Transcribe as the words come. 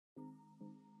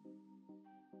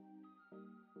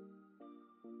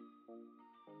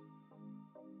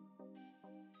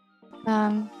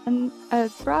And a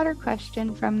broader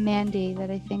question from Mandy that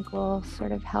I think will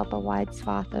sort of help a wide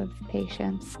swath of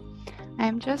patients.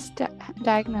 I'm just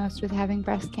diagnosed with having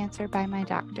breast cancer by my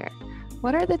doctor.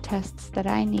 What are the tests that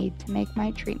I need to make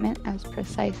my treatment as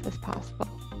precise as possible?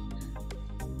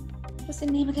 What's the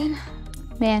name again?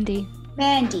 Mandy.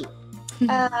 Mandy.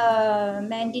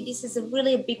 Mandy, this is a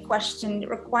really big question. It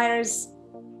requires,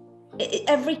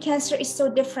 every cancer is so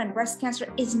different. Breast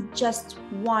cancer isn't just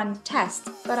one test,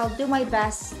 but I'll do my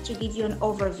best to give you an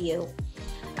overview.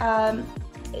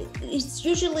 It's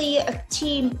usually a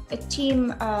team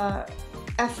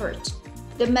effort.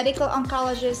 The medical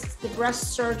oncologist, the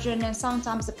breast surgeon, and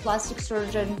sometimes the plastic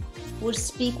surgeon will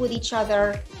speak with each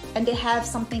other, and they have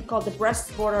something called the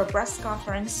breast board or breast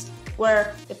conference,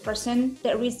 where the person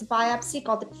that reads the biopsy,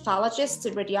 called the pathologist,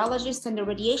 the radiologist, and the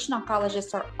radiation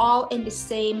oncologist, are all in the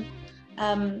same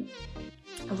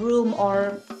room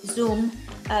or Zoom,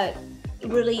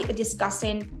 really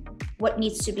discussing what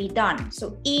needs to be done.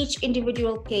 So each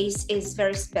individual case is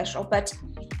very special, but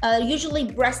usually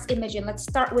breast imaging, let's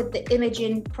start with the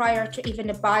imaging prior to even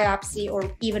the biopsy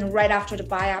or even right after the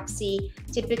biopsy.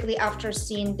 Typically after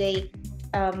seeing the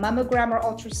mammogram or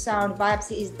ultrasound,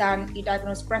 biopsy is done, you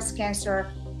diagnose breast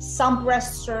cancer. Some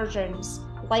breast surgeons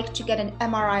like to get an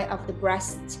MRI of the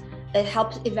breast. It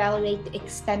helps evaluate the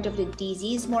extent of the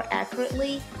disease more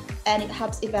accurately, and it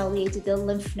helps evaluate the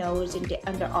lymph nodes in the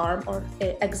underarm or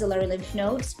axillary lymph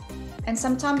nodes. And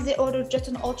sometimes they order just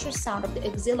an ultrasound of the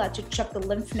axilla to check the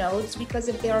lymph nodes, because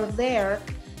if they are there,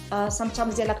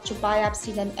 sometimes they like to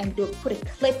biopsy them and put a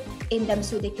clip in them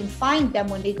so they can find them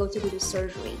when they go to do the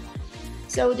surgery.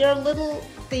 So there are little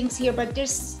things here, but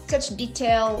there's such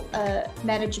detailed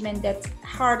management that's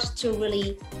hard to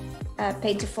really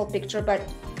paint a full picture. But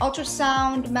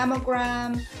ultrasound,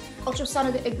 mammogram, ultrasound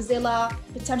of the axilla,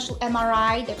 potential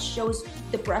MRI that shows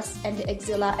the breast and the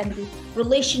axilla and the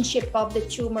relationship of the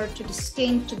tumor to the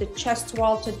skin, to the chest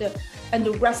wall, and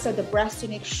the rest of the breast, to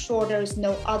make sure there's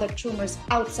no other tumors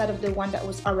outside of the one that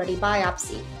was already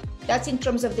biopsied. That's in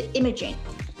terms of the imaging.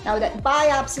 Now, that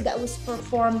biopsy that was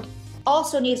performed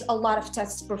also needs a lot of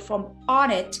tests performed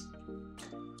on it,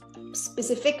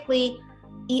 specifically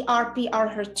ER/PR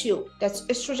HER2. That's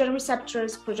estrogen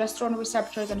receptors, progesterone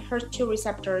receptors, and HER2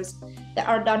 receptors that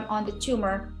are done on the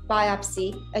tumor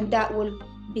biopsy, and that will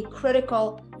be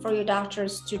critical for your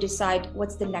doctors to decide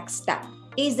what's the next step.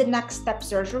 Is the next step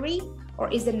surgery,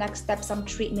 or is the next step some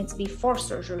treatments before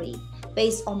surgery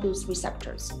based on those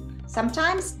receptors?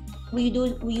 Sometimes we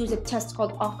use a test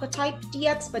called Oncotype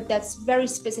DX, but that's very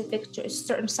specific to a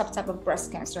certain subtype of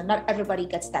breast cancer. Not everybody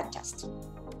gets that test.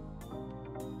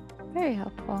 Very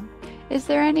helpful. Is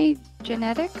there any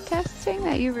genetic testing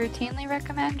that you routinely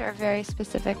recommend, or very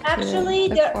specific to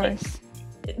the course?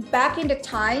 Back in the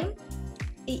time,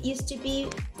 it used to be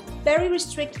very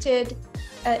restricted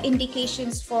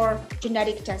indications for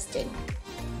genetic testing.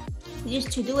 We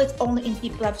used to do it only in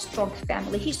people who have strong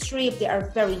family history, if they are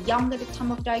very young at the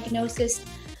time of diagnosis.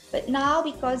 But now,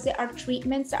 because there are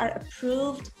treatments that are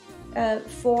approved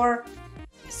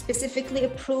specifically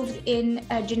approved in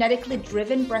genetically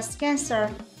driven breast cancer,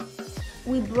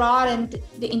 we broadened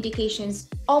the indications.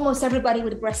 Almost everybody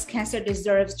with breast cancer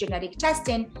deserves genetic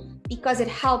testing because it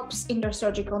helps in their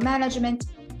surgical management,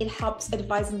 it helps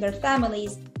advising their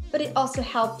families, but it also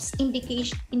helps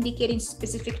indicating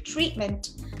specific treatment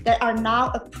that are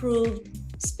now approved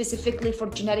specifically for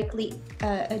genetically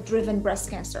driven breast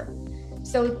cancer.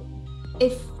 So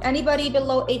if anybody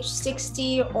below age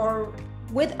 60 or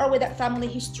with or without family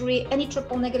history, any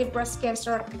triple negative breast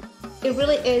cancer, it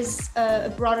really is a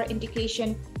broader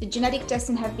indication. The genetic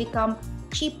testing have become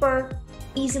cheaper,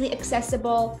 easily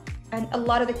accessible, and a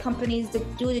lot of the companies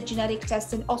that do the genetic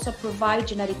testing also provide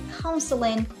genetic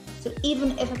counseling. So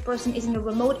even if a person is in a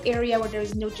remote area where there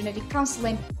is no genetic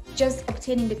counseling, just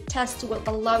obtaining the test will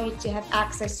allow you to have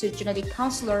access to a genetic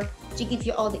counselor to give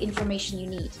you all the information you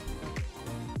need.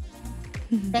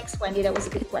 Thanks, Wendy. That was a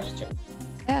good question.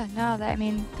 Yeah, no,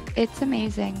 it's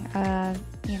amazing,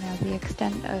 the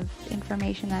extent of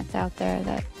information that's out there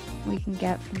that we can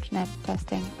get from genetic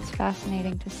testing. It's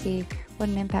fascinating to see what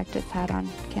an impact it's had on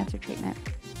cancer treatment.